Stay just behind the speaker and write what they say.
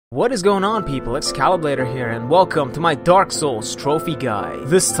What is going on, people? Excalibur here, and welcome to my Dark Souls trophy guide.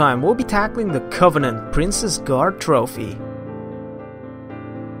 This time we'll be tackling the Covenant Princess Guard trophy.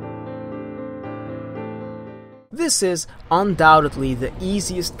 This is undoubtedly the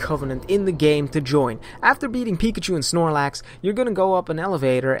easiest Covenant in the game to join. After beating Pikachu and Snorlax, you're gonna go up an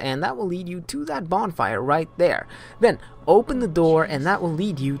elevator and that will lead you to that bonfire right there. Then open the door and that will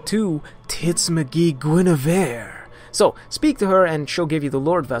lead you to Tits McGee Gwynevere. So, speak to her and she'll give you the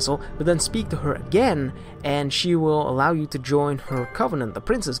Lord Vessel, but then speak to her again and she will allow you to join her Covenant, the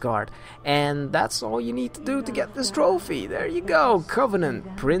Princess Guard. And that's all you need to do to get this trophy. There you go,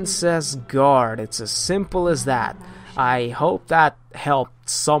 Covenant, Princess Guard. It's as simple as that. I hope that helped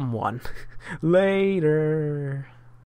someone. Later.